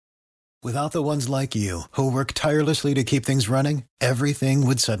Without the ones like you, who work tirelessly to keep things running, everything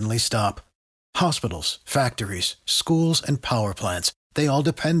would suddenly stop. Hospitals, factories, schools, and power plants, they all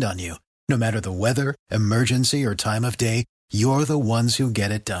depend on you. No matter the weather, emergency, or time of day, you're the ones who get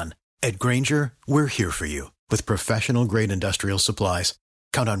it done. At Grainger, we're here for you with professional-grade industrial supplies.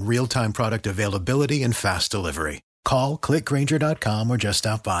 Count on real-time product availability and fast delivery. Call, clickgrainger.com, or just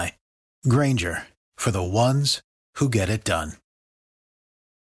stop by. Grainger, for the ones who get it done.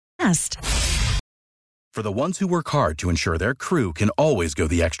 For the ones who work hard to ensure their crew can always go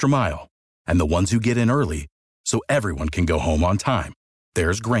the extra mile, and the ones who get in early so everyone can go home on time,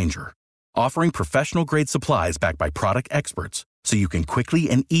 there's Grainger, offering professional-grade supplies backed by product experts so you can quickly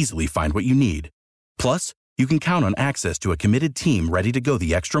and easily find what you need. Plus, you can count on access to a committed team ready to go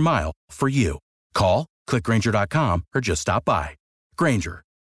the extra mile for you. Call, clickgrainger.com, or just stop by. Grainger,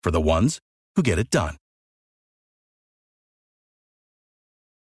 for the ones who get it done.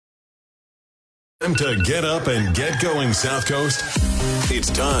 Time to get up and get going, South Coast. It's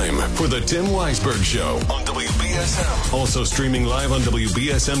time for the Tim Weisberg Show on WBSM. Also streaming live on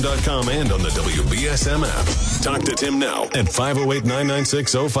WBSM.com and on the WBSM app. Talk to Tim now at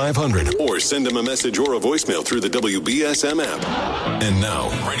 508-996-0500 or send him a message or a voicemail through the WBSM app. And now,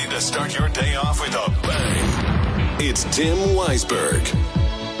 ready to start your day off with a bang. It's Tim Weisberg.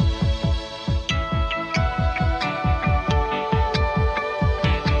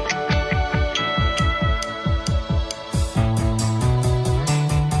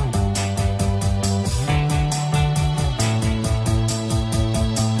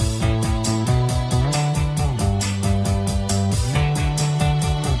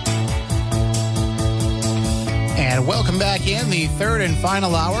 Welcome back in the third and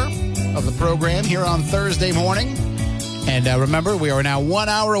final hour of the program here on Thursday morning. And remember, we are now 1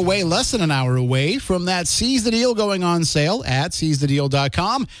 hour away, less than an hour away from that Seize the Deal going on sale at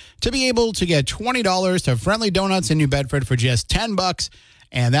seizethedeal.com to be able to get $20 to Friendly Donuts in New Bedford for just $10.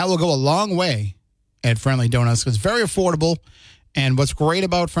 And that will go a long way at Friendly Donuts. It's very affordable. And what's great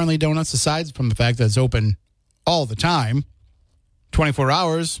about Friendly Donuts, aside from the fact that it's open all the time, 24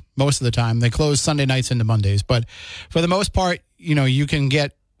 hours most of the time. They close Sunday nights into Mondays. But for the most part, you know, you can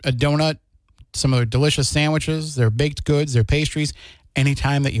get a donut, some of their delicious sandwiches, their baked goods, their pastries,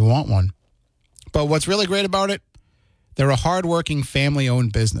 anytime that you want one. But what's really great about it, they're a hardworking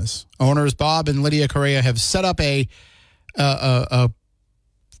family-owned business. Owners Bob and Lydia Correa have set up a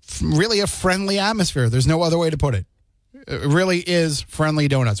really a friendly atmosphere. There's no other way to put it. It really is Friendly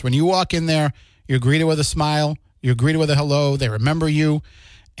Donuts. When you walk in there, you're greeted with a smile. You're greeted with a hello. They remember you,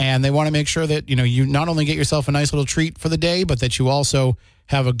 and they want to make sure that, you know, you not only get yourself a nice little treat for the day, but that you also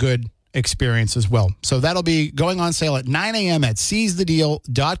have a good experience as well. So that'll be going on sale at 9 a.m. at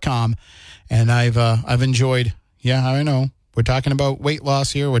seizethedeal.com, and I've enjoyed. Yeah, I know. We're talking about weight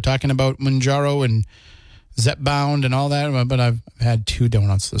loss here. We're talking about Mounjaro and Zepbound and all that, but I've had 2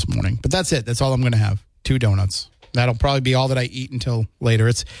 donuts this morning. But that's it. That's all I'm going to have. 2 donuts. That'll probably be all that I eat until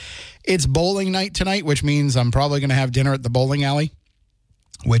later. It's bowling night tonight, which means I'm probably going to have dinner at the bowling alley,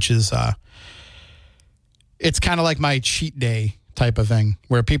 which is it's kind of like my cheat day type of thing,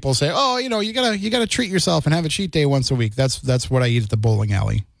 where people say, "Oh, you know, you gotta treat yourself and have a cheat day once a week." That's what I eat at the bowling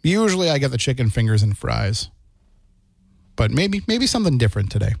alley. Usually, I get the chicken fingers and fries, but maybe something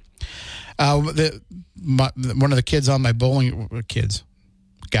different today. One of the kids on my bowling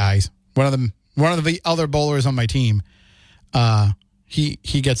guys, one of the other bowlers on my team,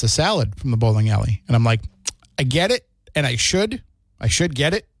 he gets a salad from the bowling alley. And I'm like, I get it, and I should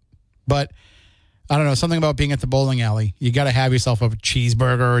get it, but I don't know, something about being at the bowling alley. You got to have yourself a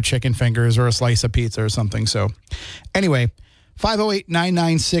cheeseburger or chicken fingers or a slice of pizza or something. So anyway,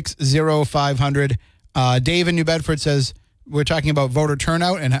 508-996-0500. Dave in New Bedford says, we're talking about voter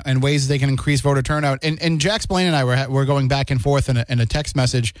turnout and ways they can increase voter turnout. And Jack Splain and I were going back and forth in a text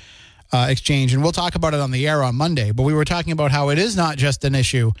message exchange, and we'll talk about it on the air on Monday. But we were talking about how it is not just an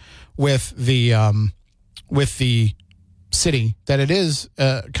issue with the city, that it is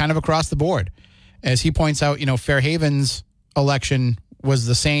kind of across the board. As he points out, you know, Fairhaven's election was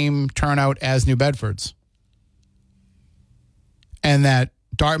the same turnout as New Bedford's, and that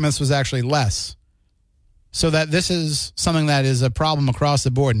Dartmouth's was actually less. So that this is something that is a problem across the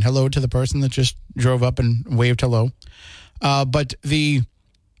board. And hello to the person that just drove up and waved hello. But the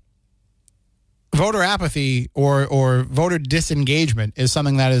voter apathy or voter disengagement is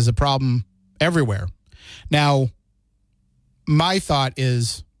something that is a problem everywhere. Now, my thought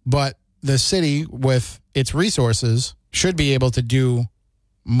is, but the city with its resources should be able to do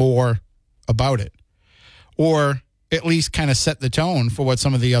more about it, or at least kind of set the tone for what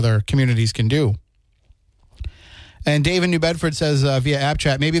some of the other communities can do. And Dave in New Bedford says via app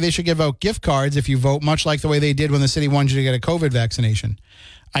chat, maybe they should give out gift cards if you vote, much like the way they did when the city wanted you to get a COVID vaccination.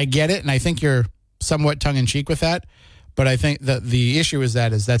 I get it, and I think you're somewhat tongue-in-cheek with that, but I think that the issue is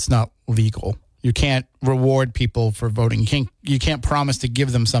that's not legal. You can't reward people for voting. You can't promise to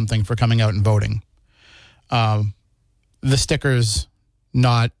give them something for coming out and voting. The stickers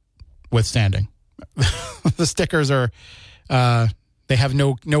notwithstanding. The stickers are they have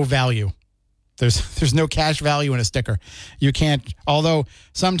no value. There's no cash value in a sticker. You can't, although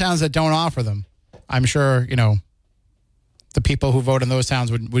some towns that don't offer them, I'm sure, the people who vote in those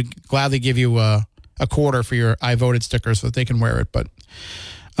towns would gladly give you a quarter for your I voted sticker so that they can wear it. But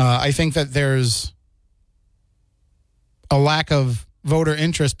I think that there's a lack of voter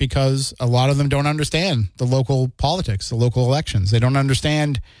interest because a lot of them don't understand the local politics, the local elections. They don't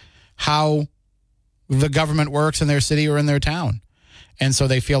understand how the government works in their city or in their town. And so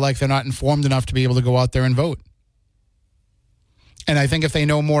they feel like they're not informed enough to be able to go out there and vote. And I think if they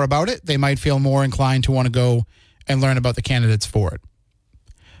know more about it, they might feel more inclined to want to go and learn about the candidates for it.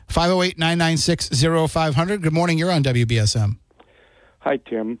 508-996-0500. Good morning. You're on WBSM. Hi,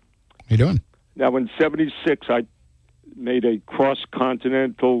 Tim. How you doing? Now, in 76, I made a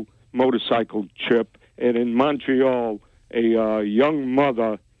cross-continental motorcycle trip, and in Montreal, a young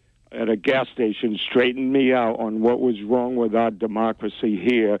mother at a gas station straightened me out on what was wrong with our democracy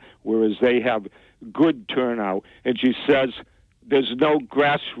here, whereas they have good turnout. And she says there's no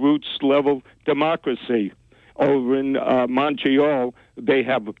grassroots level democracy. Over in Montreal, they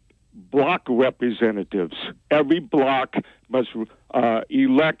have block representatives. Every block must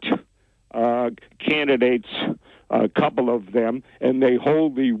elect candidates, a couple of them, and they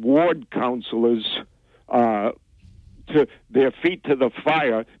hold the ward councilors to their feet to the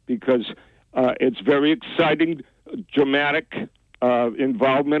fire because it's very exciting, dramatic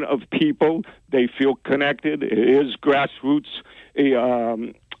involvement of people. They feel connected. It is grassroots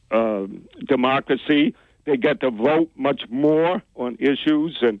democracy. They get to vote much more on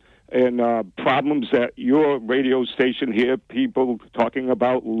issues and problems that your radio station here, people talking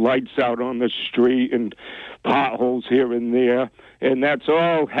about lights out on the street and potholes here and there. And that's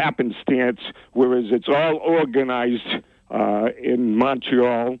all happenstance, whereas it's all organized in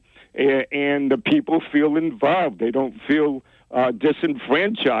Montreal, and the people feel involved. They don't feel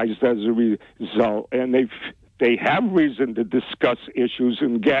disenfranchised as a result, and they have reason to discuss issues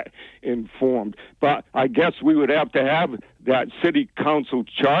and get informed. But I guess we would have to have that city council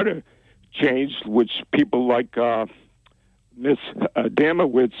charter changed, which people like Ms.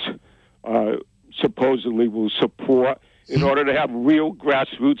 Damowitz supposedly will support in order to have real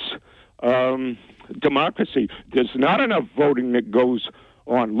grassroots democracy. There's not enough voting that goes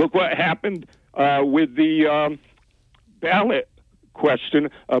on. Look what happened with the ballot question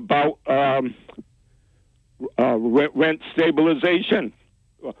about rent stabilization.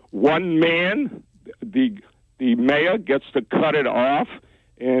 One man, the mayor, gets to cut it off,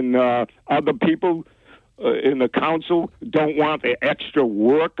 and other people in the council don't want the extra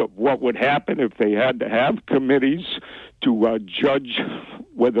work of what would happen if they had to have committees to judge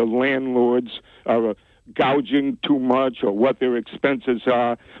whether landlords are gouging too much or what their expenses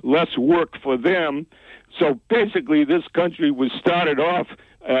are. Less work for them. So basically, this country was started off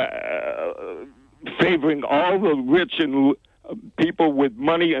favoring all the rich and people with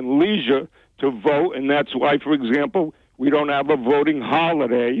money and leisure to vote, and that's why, for example, we don't have a voting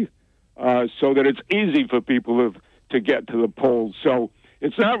holiday so that it's easy for people to get to the polls. So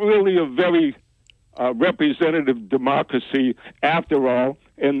it's not really a very representative democracy after all,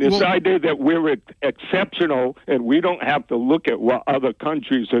 and this idea that we're exceptional and we don't have to look at what other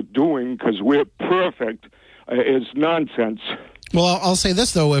countries are doing because we're perfect is nonsense. Well, I'll say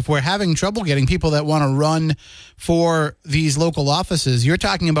this, though. If we're having trouble getting people that want to run for these local offices, you're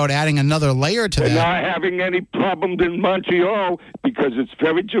talking about adding another layer to that. We're not having any problems in Montreal because it's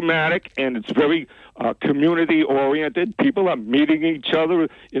very dramatic and it's very community-oriented. People are meeting each other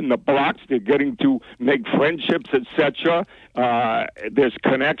in the blocks. They're getting to make friendships, etc. There's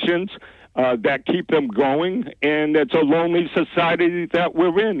connections that keep them going, and it's a lonely society that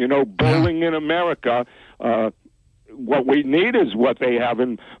we're in. You know, bowling in America. What we need is what they have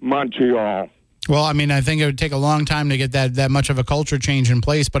in Montreal. Well, I mean, I think it would take a long time to get that much of a culture change in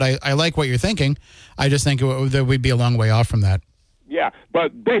place, but I like what you're thinking. I just think that we'd be a long way off from that. Yeah,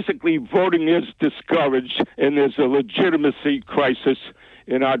 but basically voting is discouraged, and there's a legitimacy crisis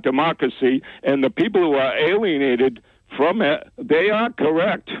in our democracy, and the people who are alienated from it, they are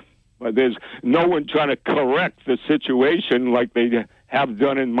correct. But there's no one trying to correct the situation like they have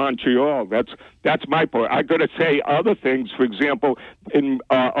done in Montreal. That's my point. I got to say other things. For example, in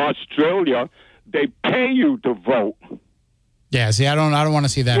Australia, they pay you to vote. Yeah, see, I don't want to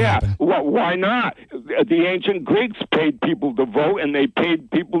see that happen. Well, why not? The ancient Greeks paid people to vote, and they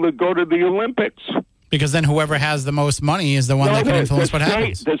paid people to go to the Olympics. Because then whoever has the most money is the one that can influence what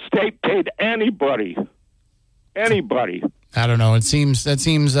happens. The state paid anybody. Anybody. I don't know. That seems.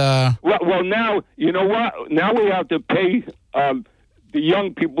 Well, now, you know what? Now we have to pay the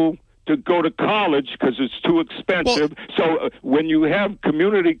young people to go to college because it's too expensive. So when you have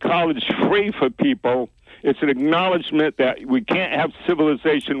community college free for people, it's an acknowledgement that we can't have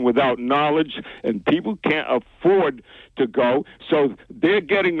civilization without knowledge, and people can't afford to go. So they're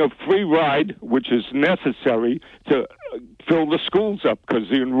getting a free ride, which is necessary to fill the schools up because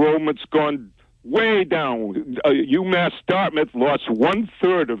the enrollment's gone way down. UMass Dartmouth lost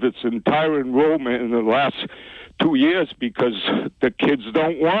 1/3 of its entire enrollment in the last 2 years because the kids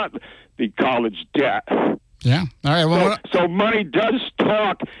don't want the college debt. Yeah. All right. Well, so money does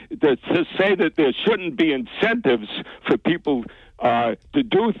talk to say that there shouldn't be incentives for people to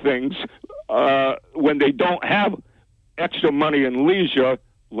do things when they don't have extra money and leisure,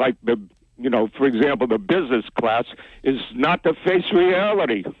 like for example, the business class is not to face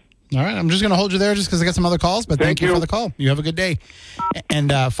reality. All right. I'm just going to hold you there just because I got some other calls, but thank you for the call. You have a good day. And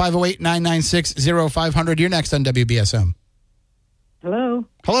 508-996-0500. You're next on WBSM. Hello.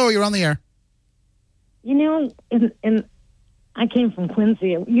 Hello. You're on the air. You know, I came from Quincy.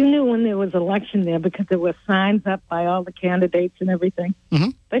 You knew when there was election there because there were signs up by all the candidates and everything. Mm-hmm.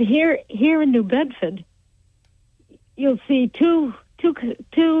 But here in New Bedford, you'll see two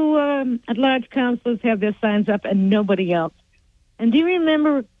at-large councilors have their signs up and nobody else. And do you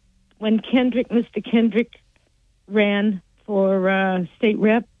remember when Mr. Kendrick ran for state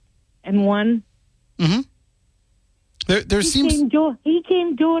rep and won? Mm-hmm. He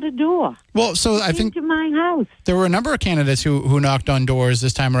came door to door. Well, so I think to my house. There were a number of candidates who knocked on doors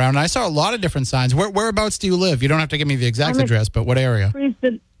this time around. And I saw a lot of different signs. Whereabouts do you live? You don't have to give me the exact address, but what area?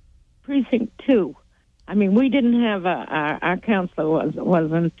 Precinct 2. I mean, we didn't have our counselor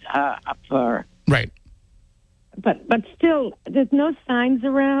wasn't up for right. But still, there's no signs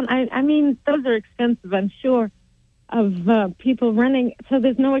around. I mean, those are expensive, I'm sure, of people running. So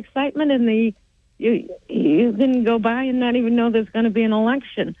there's no excitement in the. You didn't go by and not even know there's going to be an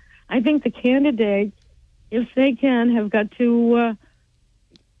election. I think the candidates, if they can, have got to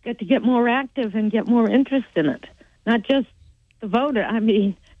get more active and get more interest in it. Not just the voter. I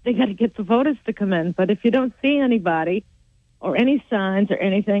mean, they got to get the voters to come in. But if you don't see anybody or any signs or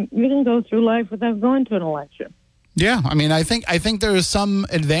anything, you can go through life without going to an election. Yeah, I mean, I think there is some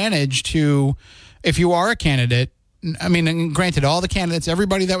advantage to if you are a candidate. I mean, and granted, all the candidates,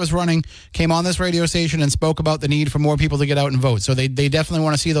 everybody that was running came on this radio station and spoke about the need for more people to get out and vote. So they definitely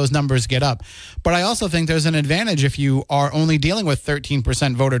want to see those numbers get up. But I also think there's an advantage if you are only dealing with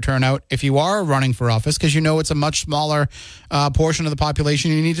 13% voter turnout, if you are running for office, because you know it's a much smaller portion of the population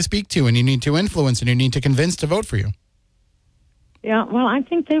you need to speak to and you need to influence and you need to convince to vote for you. Yeah, well, I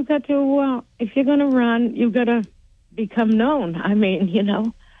think they've got to, if you're going to run, you've got to become known. I mean,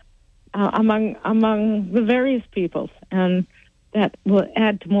 among the various peoples, and that will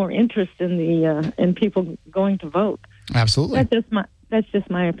add to more interest in the in people going to vote. Absolutely, that's just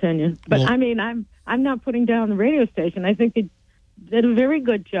my opinion. But well, I mean, I'm not putting down the radio station. I think they did a very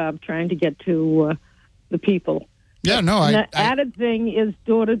good job trying to get to the people. Yeah, no, the added thing is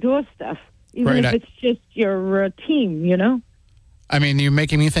door to door stuff, even if it's just your team. I mean, you're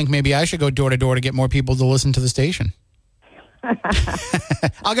making me think maybe I should go door to door to get more people to listen to the station.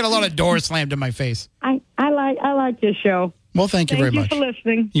 I'll get a lot of doors slammed in my face. I like your show. Well, thank you very much. Thank you for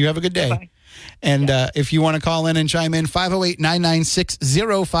listening. You have a good day. Bye-bye. And if you want to call in and chime in,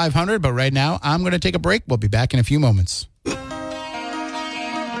 508-996-0500. But right now, I'm going to take a break. We'll be back in a few moments.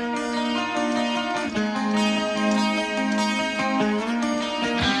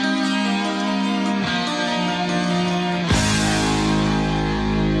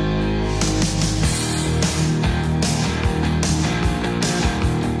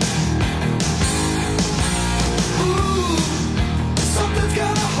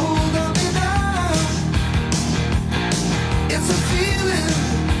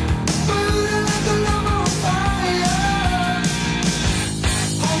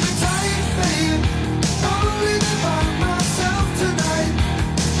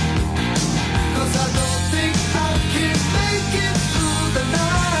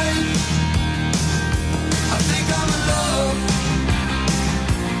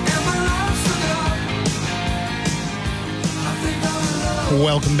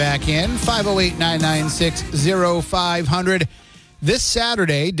 Welcome back in. 508-996-0500. This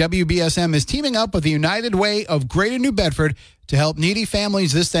Saturday, WBSM is teaming up with the United Way of Greater New Bedford to help needy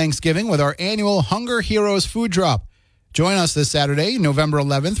families this Thanksgiving with our annual Hunger Heroes food drop. Join us this Saturday, November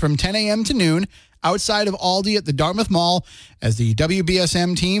 11th from 10 a.m. to noon outside of Aldi at the Dartmouth Mall as the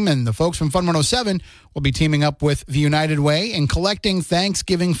WBSM team and the folks from Fun 107 will be teaming up with the United Way and collecting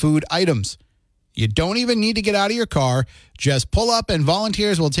Thanksgiving food items. You don't even need to get out of your car. Just pull up and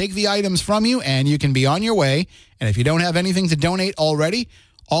volunteers will take the items from you and you can be on your way. And if you don't have anything to donate already,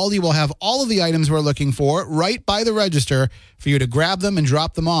 Aldi will have all of the items we're looking for right by the register for you to grab them and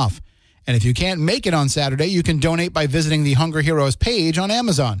drop them off. And if you can't make it on Saturday, you can donate by visiting the Hunger Heroes page on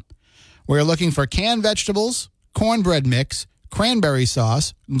Amazon. We're looking for canned vegetables, cornbread mix, cranberry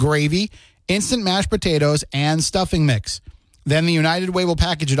sauce, gravy, instant mashed potatoes, and stuffing mix. Then the United Way will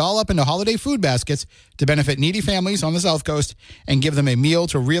package it all up into holiday food baskets to benefit needy families on the South Coast and give them a meal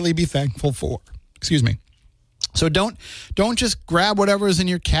to really be thankful for. Excuse me. So don't just grab whatever is in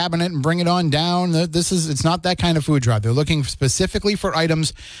your cabinet and bring it on down. It's not that kind of food drive. They're looking specifically for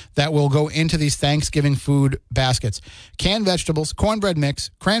items that will go into these Thanksgiving food baskets. Canned vegetables, cornbread mix,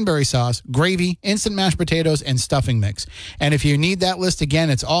 cranberry sauce, gravy, instant mashed potatoes, and stuffing mix. And if you need that list again,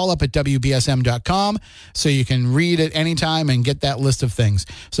 it's all up at WBSM.com, so you can read it anytime and get that list of things.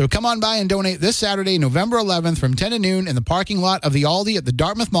 So come on by and donate this Saturday, November 11th from 10 to noon in the parking lot of the Aldi at the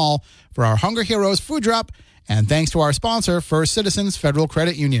Dartmouth Mall for our Hunger Heroes food drop. And thanks to our sponsor, First Citizens Federal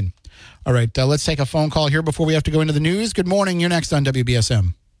Credit Union. All right, let's take a phone call here before we have to go into the news. Good morning. You're next on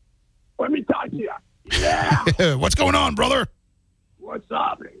WBSM. Let me talk to you. Yeah. What's going on, brother? What's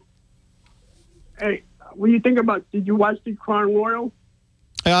up? Hey, what do you think about? Did you watch the Crown Royal?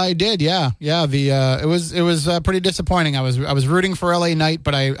 I did, yeah. It was pretty disappointing. I was rooting for LA Knight,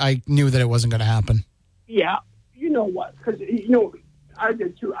 but I knew that it wasn't going to happen. Yeah, you know what? Because I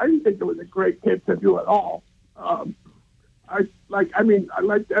did too. I didn't think it was a great pay-per-view at all. I liked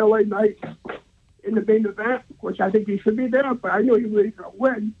LA Knight in the main event, which I think he should be there, but I knew he was going to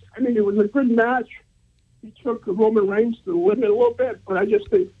win. I mean, it was a good match. He took Roman Reigns to the limit a little bit, but I just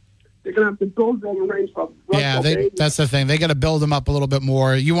think they're going to have to build Roman Reigns from WrestleMania. That's the thing. They got to build him up a little bit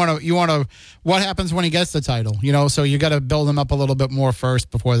more. You want to. What happens when he gets the title? So you got to build him up a little bit more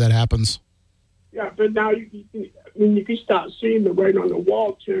first before that happens. Yeah, but now you can start seeing the writing on the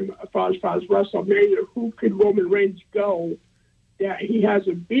wall, Tim, as far as WrestleMania. Who could Roman Reigns go that he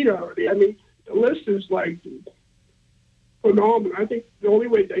hasn't beat already? I mean, the list is phenomenal. I think the only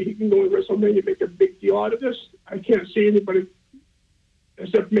way that he can go to WrestleMania and make a big deal out of this, I can't see anybody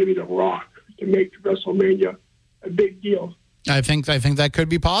except maybe The Rock to make WrestleMania a big deal. I think that could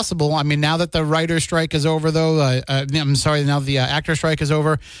be possible. I mean, now that the writer's strike is over, though, now the actor strike is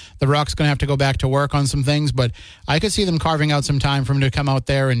over, The Rock's going to have to go back to work on some things, but I could see them carving out some time for him to come out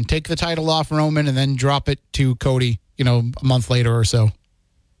there and take the title off Roman and then drop it to Cody, a month later or so.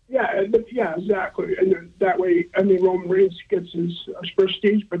 Yeah, exactly. And then that way, Roman Reigns gets his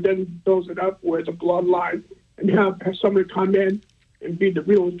prestige, but then builds it up with a bloodline and have somebody come in and be the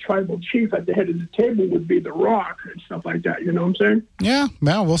real tribal chief at the head of the table would be The Rock and stuff like that. You know what I'm saying? Yeah,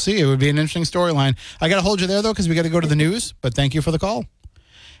 well, we'll see. It would be an interesting storyline. I got to hold you there, though, because we got to go to the news, but thank you for the call.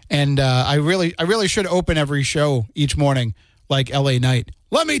 And I really should open every show each morning like LA Knight.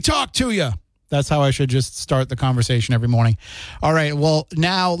 Let me talk to you. That's how I should just start the conversation every morning. All right, well,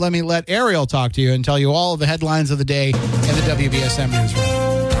 now let me let Ariel talk to you and tell you all of the headlines of the day in the WBSM newsroom.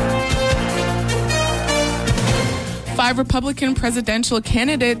 5 Republican presidential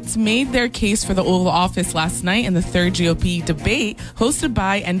candidates made their case for the Oval Office last night in the third GOP debate hosted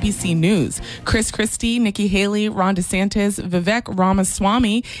by NBC News. Chris Christie, Nikki Haley, Ron DeSantis, Vivek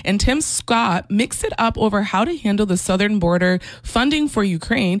Ramaswamy, and Tim Scott mixed it up over how to handle the southern border, funding for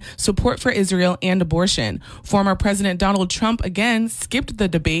Ukraine, support for Israel, and abortion. Former President Donald Trump again skipped the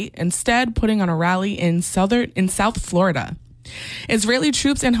debate, instead putting on a rally in South Florida. Israeli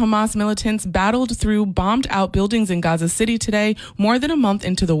troops and Hamas militants battled through bombed-out buildings in Gaza City today, more than a month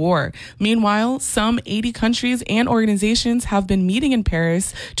into the war. Meanwhile, some 80 countries and organizations have been meeting in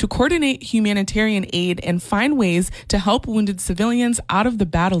Paris to coordinate humanitarian aid and find ways to help wounded civilians out of the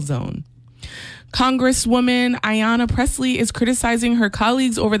battle zone. Congresswoman Ayanna Pressley is criticizing her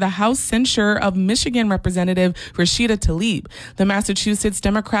colleagues over the House censure of Michigan Representative Rashida Tlaib. The Massachusetts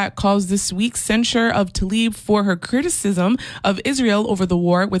Democrat calls this week's censure of Tlaib for her criticism of Israel over the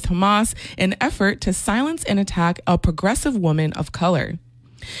war with Hamas an effort to silence and attack a progressive woman of color.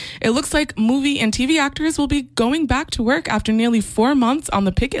 It looks like movie and TV actors will be going back to work after nearly 4 months on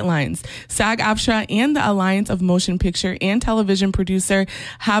the picket lines. SAG-AFTRA and the Alliance of Motion Picture and Television Producer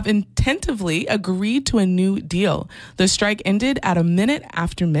have tentatively agreed to a new deal. The strike ended at a minute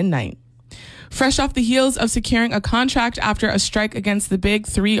after midnight. Fresh off the heels of securing a contract after a strike against the big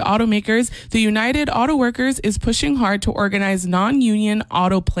three automakers, the United Auto Workers is pushing hard to organize non-union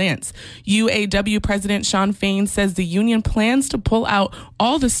auto plants. UAW President Shawn Fain says the union plans to pull out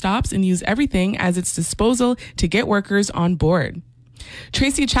all the stops and use everything at its disposal to get workers on board.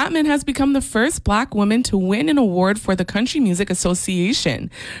 Tracy Chapman has become the first Black woman to win an award for the Country Music Association.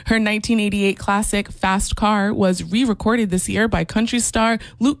 Her 1988 classic Fast Car was re-recorded this year by country star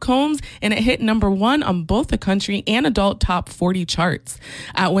Luke Combs, and it hit #1 on both the country and adult top 40 charts.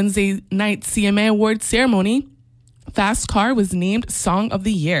 At Wednesday night's CMA Awards ceremony, Fast Car was named Song of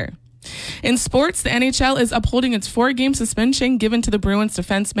the Year. In sports, the NHL is upholding its 4-game suspension given to the Bruins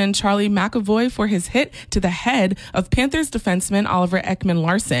defenseman Charlie McAvoy for his hit to the head of Panthers defenseman Oliver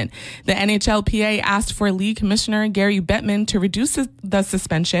Ekman-Larsson. The NHLPA asked for league commissioner Gary Bettman to reduce the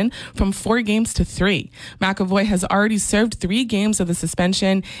suspension from 4 games to 3. McAvoy has already served 3 games of the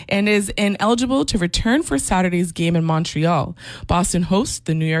suspension and is ineligible to return for Saturday's game in Montreal. Boston hosts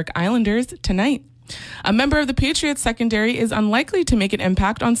the New York Islanders tonight. A member of the Patriots secondary is unlikely to make an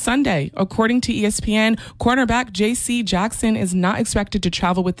impact on Sunday. According to ESPN, cornerback J.C. Jackson is not expected to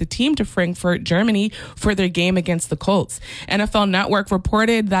travel with the team to Frankfurt, Germany for their game against the Colts. NFL Network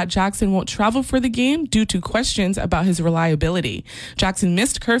reported that Jackson won't travel for the game due to questions about his reliability. Jackson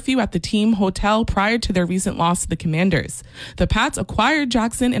missed curfew at the team hotel prior to their recent loss to the Commanders. The Pats acquired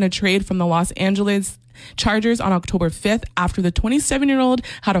Jackson in a trade from the Los Angeles Chargers on October 5th after the 27-year-old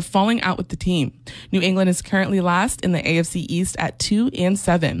had a falling out with the team. New England is currently last in the AFC East at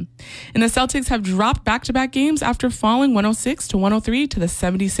 2-7. And the Celtics have dropped back-to-back games after falling 106-103 to the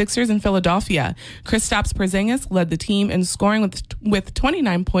 76ers in Philadelphia. Kristaps Porzingis led the team in scoring with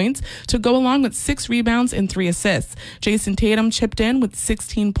 29 points to go along with 6 rebounds and 3 assists. Jason Tatum chipped in with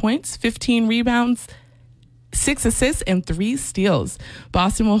 16 points, 15 rebounds, 6 assists, and 3 steals.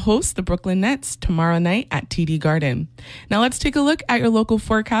 Boston will host the Brooklyn Nets tomorrow night at TD Garden. Now let's take a look at your local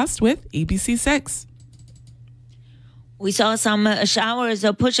forecast with ABC6. We saw some showers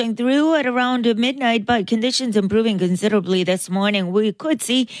pushing through at around midnight, but conditions improving considerably this morning. We could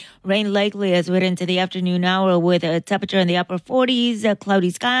see rain likely as we head into the afternoon hour with a temperature in the upper 40s,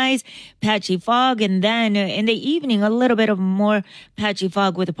 cloudy skies, patchy fog, and then in the evening, a little bit of more patchy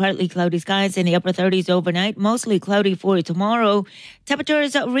fog with partly cloudy skies in the upper 30s overnight, mostly cloudy for tomorrow.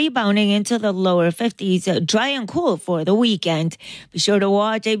 Temperatures rebounding into the lower 50s, dry and cool for the weekend. Be sure to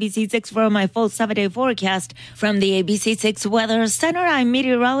watch ABC6 for my full 7-day forecast from the ABC6 Weather Center. I'm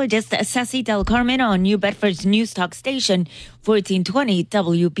meteorologist Ceci Del Carmen on New Bedford's News Talk Station, 1420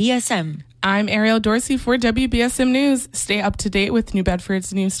 WBSM. I'm Ariel Dorsey for WBSM News. Stay up to date with New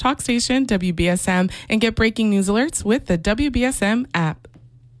Bedford's News Talk Station, WBSM, and get breaking news alerts with the WBSM app.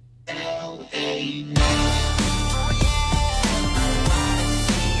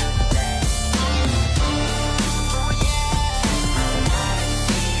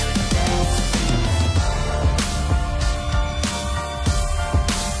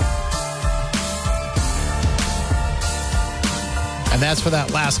 And that's for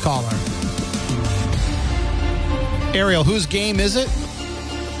that last caller. Ariel, whose game is it?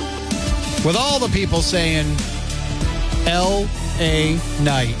 With all the people saying L.A.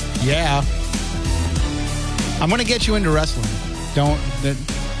 Knight. Yeah. I'm going to get you into wrestling.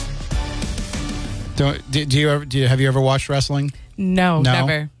 Have you ever watched wrestling? No,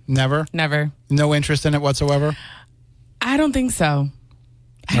 never. Never? Never. No interest in it whatsoever? I don't think so.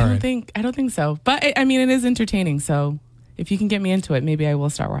 I don't think so. But I mean, it is entertaining, so if you can get me into it, maybe I will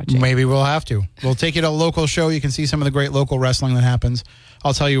start watching. Maybe we'll have to. We'll take you to a local show. You can see some of the great local wrestling that happens.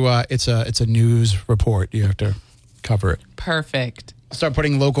 I'll tell you, it's a news report. You have to cover it. Perfect. I'll start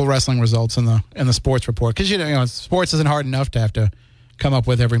putting local wrestling results in the sports report because you know sports isn't hard enough to have to come up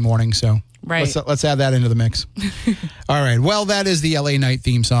with every morning. So right. Let's add that into the mix. All right. Well, that is the LA Knight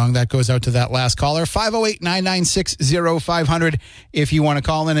theme song. That goes out to that last caller. 508-996-0500 if you want to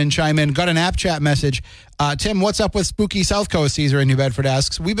call in and chime in. Got an app chat message. Tim, what's up with spooky South Coast? Caesar in New Bedford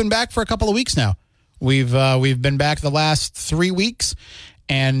asks. We've been back for a couple of weeks now. We've been back the last 3 weeks,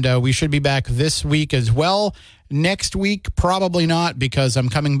 and we should be back this week as well. Next week, probably not, because I'm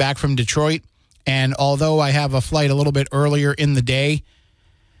coming back from Detroit, and although I have a flight a little bit earlier in the day,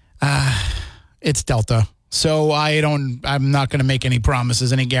 it's Delta. So I'm not going to make any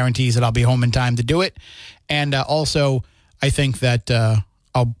promises, any guarantees that I'll be home in time to do it. And also, I think that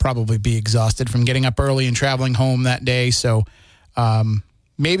I'll probably be exhausted from getting up early and traveling home that day. So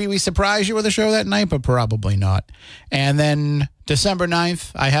maybe we surprise you with a show that night, but probably not. And then December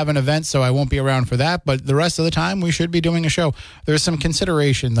 9th, I have an event, so I won't be around for that. But the rest of the time, we should be doing a show. There's some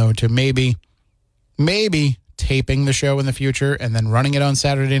consideration, though, to maybe taping the show in the future and then running it on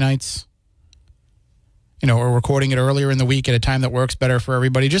Saturday nights. we're recording it earlier in the week at a time that works better for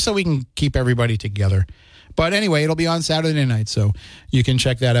everybody, just so we can keep everybody together. But anyway, it'll be on Saturday night, so you can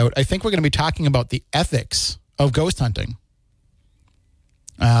check that out. I think we're going to be talking about the ethics of ghost hunting.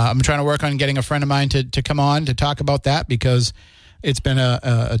 I'm trying to work on getting a friend of mine to come on to talk about that, because it's been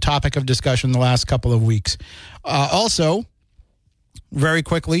a topic of discussion the last couple of weeks. Also, very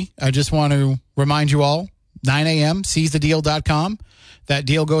quickly, I just want to remind you all, 9 a.m., seizethedeal.com. That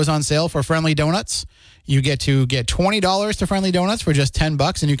deal goes on sale for Friendly Donuts. You get to get $20 to Friendly Donuts for just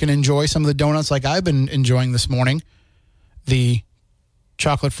 $10, and you can enjoy some of the donuts like I've been enjoying this morning. The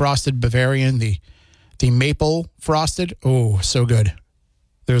chocolate frosted Bavarian, the maple frosted. Oh, so good.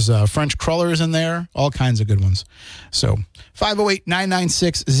 There's French crullers in there, all kinds of good ones. So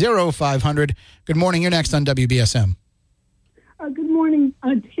 508-996-0500. Good morning. You're next on WBSM. Good morning,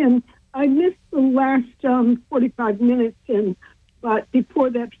 Tim. I missed the last 45 minutes, but before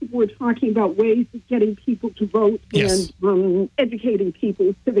that, people were talking about ways of getting people to vote and educating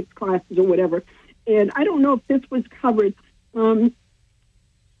people, civics classes or whatever. And I don't know if this was covered. I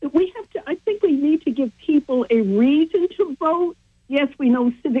think we need to give people a reason to vote. Yes, we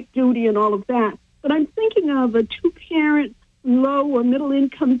know civic duty and all of that, but I'm thinking of a two-parent, low or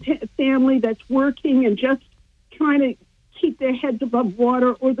middle-income family that's working and just trying to keep their heads above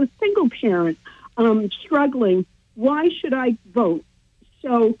water, or the single parent struggling. Why should I vote?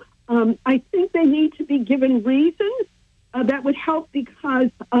 So I think they need to be given reasons. That would help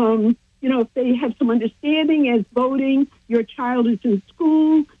because, if they have some understanding as voting, your child is in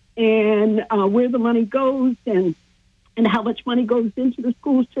school and where the money goes and how much money goes into the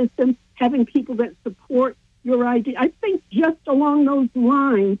school system, having people that support your idea. I think just along those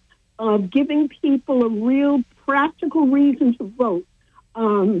lines of giving people a real practical reason to vote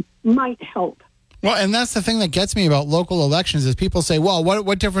might help. Well, and that's the thing that gets me about local elections is people say, well,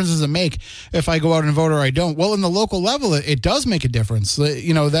 what difference does it make if I go out and vote or I don't? Well, in the local level, it does make a difference. That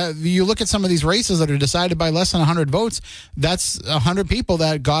you look at some of these races that are decided by less than 100 votes, that's 100 people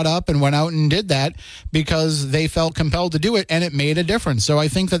that got up and went out and did that because they felt compelled to do it, and it made a difference. So I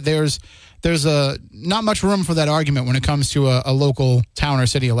think that there's not much room for that argument when it comes to a local town or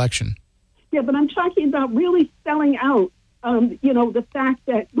city election. Yeah, but I'm talking about really selling out. The fact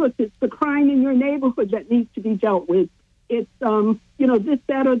that, look, it's the crime in your neighborhood that needs to be dealt with. It's, this,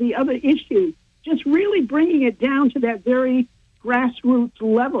 that, or the other issue. Just really bringing it down to that very grassroots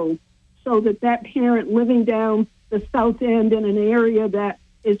level so that parent living down the South End in an area that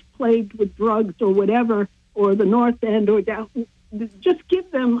is plagued with drugs or whatever, or the North End or down, just give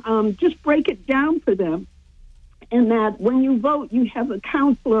them, just break it down for them. And that when you vote, you have a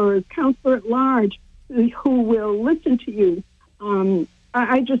counselor at large who will listen to you.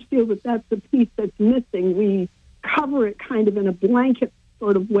 I just feel that that's the piece that's missing. We cover it kind of in a blanket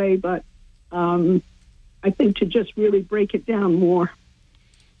sort of way, but I think to just really break it down more.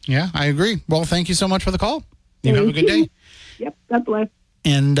 Yeah, I agree. Well, thank you so much for the call. You have a good day. Yep, God bless.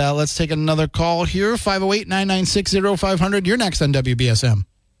 And let's take another call here, 508-996-0500. You're next on WBSM.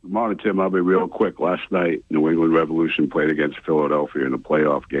 Good morning, Tim. I'll be real quick. Last night, New England Revolution played against Philadelphia in a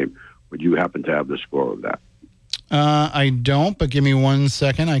playoff game. Would you happen to have the score of that? I don't, but give me 1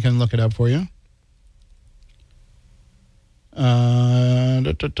 second. I can look it up for you.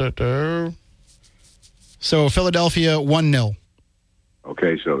 So Philadelphia 1-0.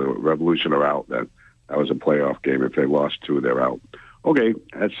 Okay, so the Revolution are out then. That was a playoff game. If they lost 2, they're out. Okay,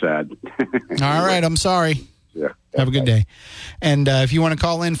 that's sad. All right, I'm sorry. Yeah. Have a good day. And if you want to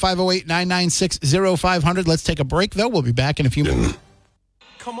call in, 508-996-0500. Let's take a break, though. We'll be back in a few minutes.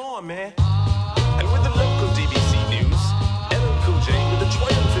 Come on, man. And with the local DBC news, LL Cool J with a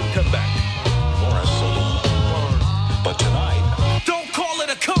triumphant comeback. For a solo. But tonight, don't call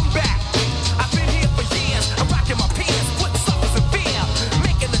it a comeback. I've been here for years. I'm rocking my peers, putting suckers in fear,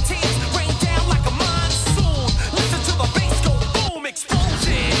 making the tears rain down like a monsoon. Listen to the bass go boom,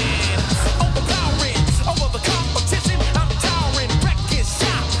 explosion. Overpowering, over the competition. I'm towering, wrecking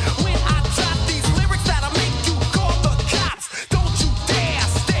shop. When I drop these lyrics that'll make you call the cops. Don't you dare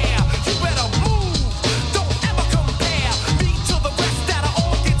stare. You better move. Don't ever compare me to the rest that'll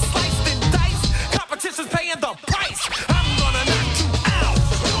all get sliced and diced. Competition's paying the price. I'm gonna knock you out.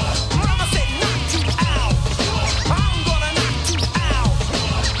 Mama said knock you out. I'm gonna knock you out.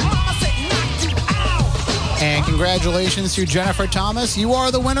 Mama said knock you out. And congratulations to Jennifer Thomas. You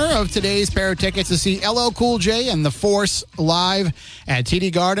are the winner of today's pair of tickets to see LL Cool J and The Force live at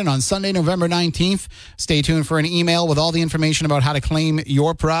TD Garden on Sunday, November 19th. Stay tuned for an email with all the information about how to claim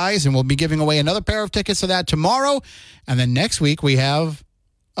your prize, and we'll be giving away another pair of tickets to that tomorrow. And then next week, we have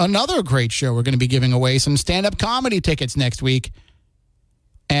another great show. We're going to be giving away some stand-up comedy tickets next week.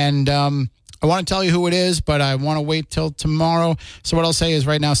 And I want to tell you who it is, but I want to wait till tomorrow. So what I'll say is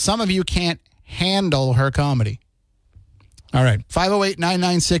right now, some of you can't handle her comedy. All right.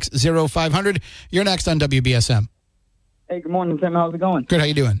 508-996-0500. You're next on WBSM. Hey, good morning, Tim. How's it going? Good. How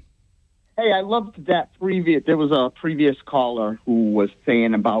you doing? Hey, I loved that there was a previous caller who was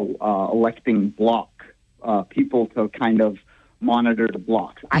saying about electing block people to kind of monitor the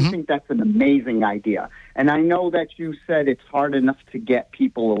blocks. I think that's an amazing idea. And I know that you said it's hard enough to get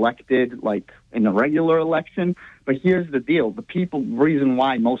people elected, like in a regular election. But here's the deal. The reason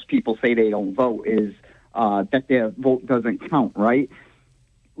why most people say they don't vote is that their vote doesn't count, right?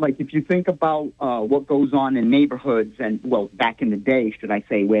 Like, if you think about what goes on in neighborhoods back in the day, should I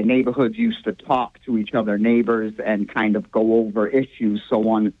say, where neighborhoods used to talk to each other, neighbors, and kind of go over issues, so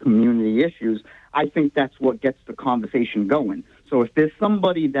on, community issues, I think that's what gets the conversation going. So if there's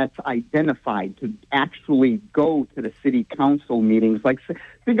somebody that's identified to actually go to the city council meetings, like,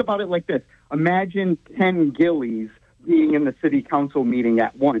 think about it like this. Imagine 10 Gillies being in the city council meeting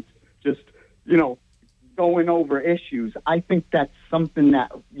at once, just, going over issues. I think that's something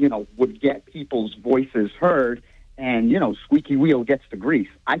that, would get people's voices heard, and, squeaky wheel gets the grease.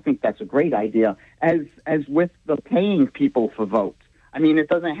 I think that's a great idea. As with the paying people for votes, I mean, it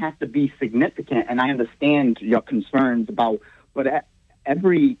doesn't have to be significant, and I understand your concerns but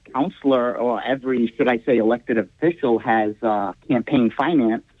every counselor or every, should I say, elected official has campaign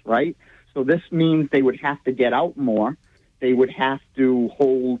finance, right? So this means they would have to get out more. They would have to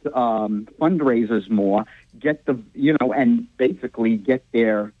hold fundraisers more, and basically get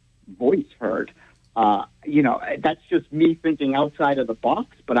their voice heard. That's just me thinking outside of the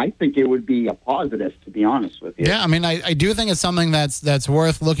box, but I think it would be a positive, to be honest with you. Yeah, I mean, I do think it's something that's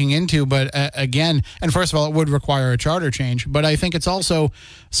worth looking into, but again, and first of all, it would require a charter change, but I think it's also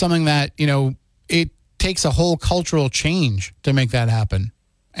something that, it takes a whole cultural change to make that happen.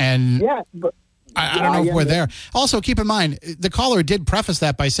 And yeah, but I don't know if we're there. Also, keep in mind, the caller did preface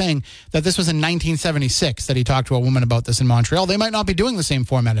that by saying that this was in 1976 that he talked to a woman about this in Montreal. They might not be doing the same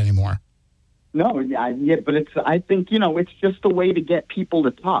format anymore. No, but I think, it's just a way to get people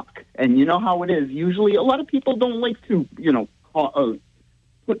to talk. And you know how it is. Usually a lot of people don't like to,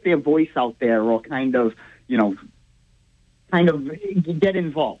 put their voice out there or kind of get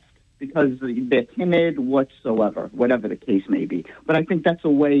involved because they're timid whatsoever, whatever the case may be. But I think that's a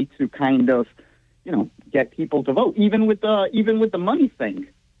way to kind of, get people to vote, even with the money thing.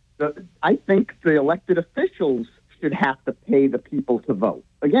 I think the elected officials should have to pay the people to vote.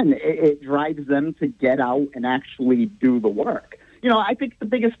 Again, it drives them to get out and actually do the work. I think the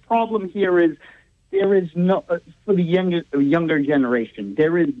biggest problem here is there is no, for the younger generation,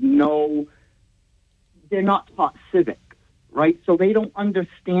 they're not taught civics, right? So they don't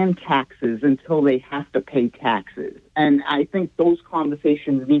understand taxes until they have to pay taxes. And I think those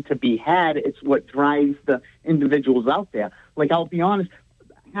conversations need to be had. It's what drives the individuals out there. Like, I'll be honest,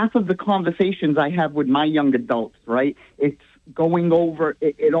 half of the conversations I have with my young adults, right, it's going over,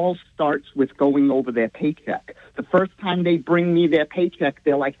 it all starts with going over their paycheck. The first time they bring me their paycheck,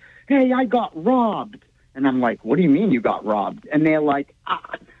 they're like, hey, I got robbed. And I'm like, what do you mean you got robbed? And they're like,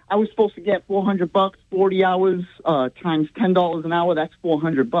 I was supposed to get $400, 40 hours times $10 an hour. That's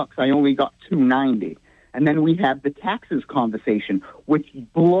 $400. I only got $290. And then we have the taxes conversation, which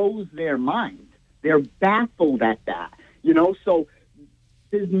blows their mind. They're baffled at that, so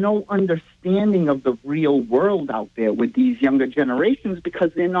there's no understanding of the real world out there with these younger generations because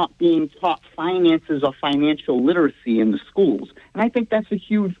they're not being taught finances or financial literacy in the schools. And I think that's a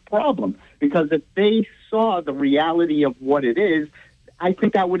huge problem because if they saw the reality of what it is, I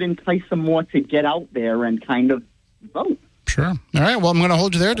think that would entice them more to get out there and kind of vote. Sure. All right. Well, I'm going to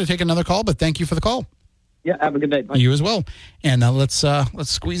hold you there to take another call, but thank you for the call. Yeah, have a good day. Bye. You as well. And let's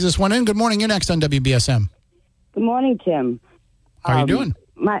squeeze this one in. Good morning. You're next on WBSM. Good morning, Tim. How are you doing?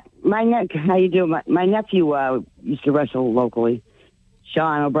 How you doing? My nephew used to wrestle locally.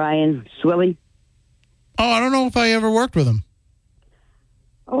 Sean O'Brien, Swilly. Oh, I don't know if I ever worked with him.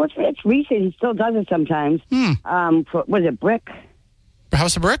 Oh, it's recent. He still does it sometimes. Was it Brick?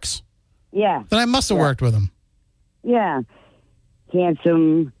 House of Bricks? Yeah. Then I must have worked with him. Yeah.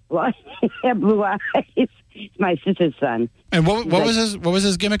 Handsome, blue eyes. It's my sister's son. And what was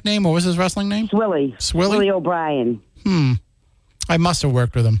his gimmick name? What was his wrestling name? Swilly. Swilly O'Brien. I must have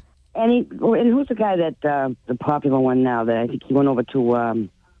worked with him. And who's the guy that the popular one now that I think he went over to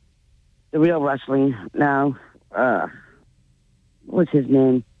the real wrestling now? What's his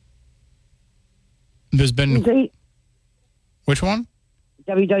name? There's been which one?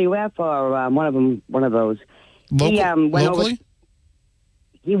 WWF or one of those. Locally?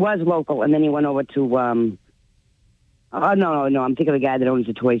 He was local, and then he went over to Oh, no. I'm thinking of the guy that owns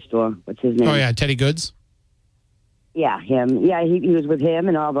the toy store. What's his name? Oh, yeah, Teddy Goods? Yeah, him. Yeah, he was with him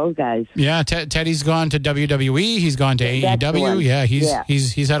and all those guys. Yeah, Teddy's gone to WWE. He's gone to AEW. Yeah,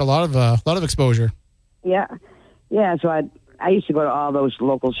 he's had a lot of exposure. Yeah. So I used to go to all those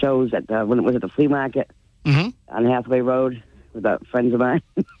local shows when it was at the flea market on Hathaway Road with friends of mine.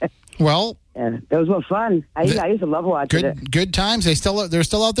 Well, yeah, those were fun. I used to love watching it. Good times. They're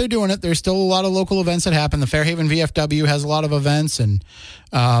still out there doing it. There's still a lot of local events that happen. The Fairhaven VFW has a lot of events, and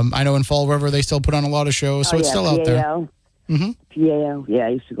I know in Fall River they still put on a lot of shows. So it's still out there. Mm-hmm. PAL. Yeah, I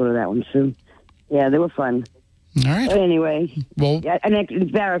used to go to that one too. Yeah, they were fun. All right. But anyway, well, yeah, and as a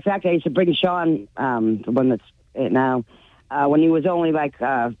matter of fact, I used to bring Sean, the one that's it now, when he was only like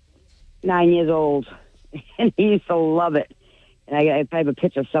 9 years old, and he used to love it. And I have a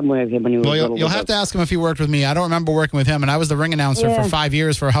picture somewhere of him when he was little. You'll have to ask him if he worked with me. I don't remember working with him, and I was the ring announcer for 5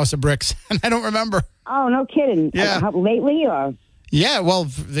 years for House of Bricks, and I don't remember. Oh, no kidding. Yeah. Lately, or? Yeah, well,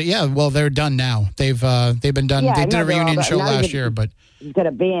 they're done now. They've been done. Yeah, they did a reunion show last year, but he's got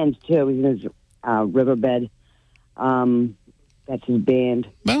a band too. He's in his Riverbed. That's his band.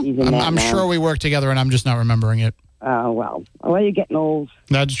 Well, I'm sure we worked together, and I'm just not remembering it. Well, you're getting old.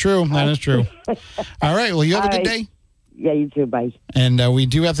 That's true. That is true. All right. Well, you have a good day. Yeah, you too. Bye. And we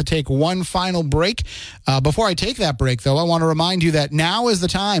do have to take one final break. Before I take that break, though, I want to remind you that now is the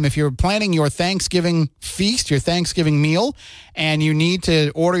time. If you're planning your Thanksgiving feast, your Thanksgiving meal, and you need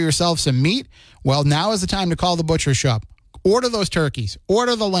to order yourself some meat, well, now is the time to call the butcher shop. Order those turkeys.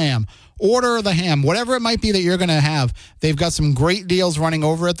 Order the lamb. Order the ham. Whatever it might be that you're going to have, they've got some great deals running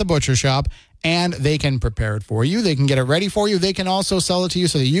over at the butcher shop. And they can prepare it for you. They can get it ready for you. They can also sell it to you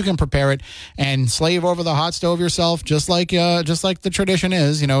so that you can prepare it and slave over the hot stove yourself, just like the tradition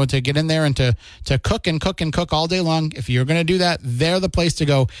is, to get in there and to cook and cook and cook all day long. If you're going to do that, they're the place to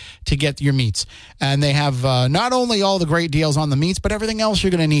go to get your meats. And they have not only all the great deals on the meats, but everything else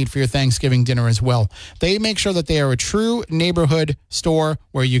you're going to need for your Thanksgiving dinner as well. They make sure that they are a true neighborhood store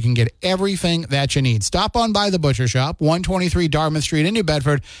where you can get everything that you need. Stop on by the butcher shop, 123 Dartmouth Street in New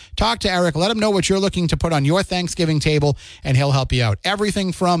Bedford. Talk to Eric. Let him know what you're looking to put on your Thanksgiving table, and he'll help you out.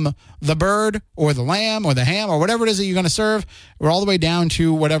 Everything from the bird or the lamb or the ham or whatever it is that you're going to serve, or all the way down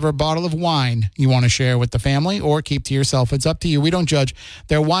to whatever bottle of wine you want to share with the family or keep to yourself. It's up to you. We don't judge.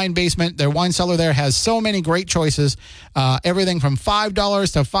 Their wine basement, their wine cellar there has so many great choices. Everything from $5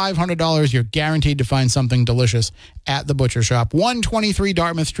 to $500. You're guaranteed to find something delicious at the butcher shop, 123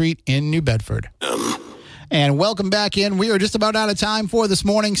 Dartmouth Street in New Bedford. And welcome back in. We are just about out of time for this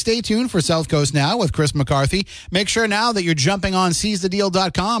morning. Stay tuned for South Coast Now with Chris McCarthy. Make sure now that you're jumping on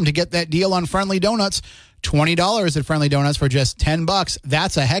seizethedeal.com to get that deal on Friendly Donuts. $20 at Friendly Donuts for just $10.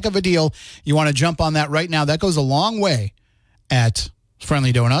 That's a heck of a deal. You want to jump on that right now. That goes a long way at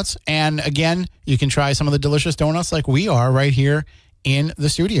Friendly Donuts. And again, you can try some of the delicious donuts like we are right here in the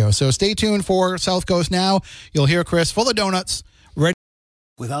studio. So stay tuned for South Coast Now. You'll hear Chris full of donuts.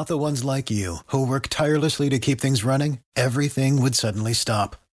 Without the ones like you, who work tirelessly to keep things running, everything would suddenly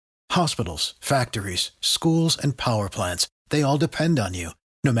stop. Hospitals, factories, schools, and power plants, they all depend on you.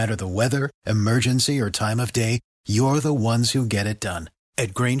 No matter the weather, emergency, or time of day, you're the ones who get it done.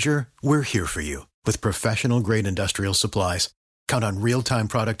 At Grainger, we're here for you with professional-grade industrial supplies. Count on real-time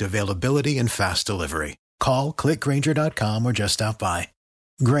product availability and fast delivery. Call, click Grainger.com, or just stop by.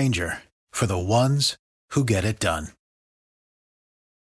 Grainger, for the ones who get it done.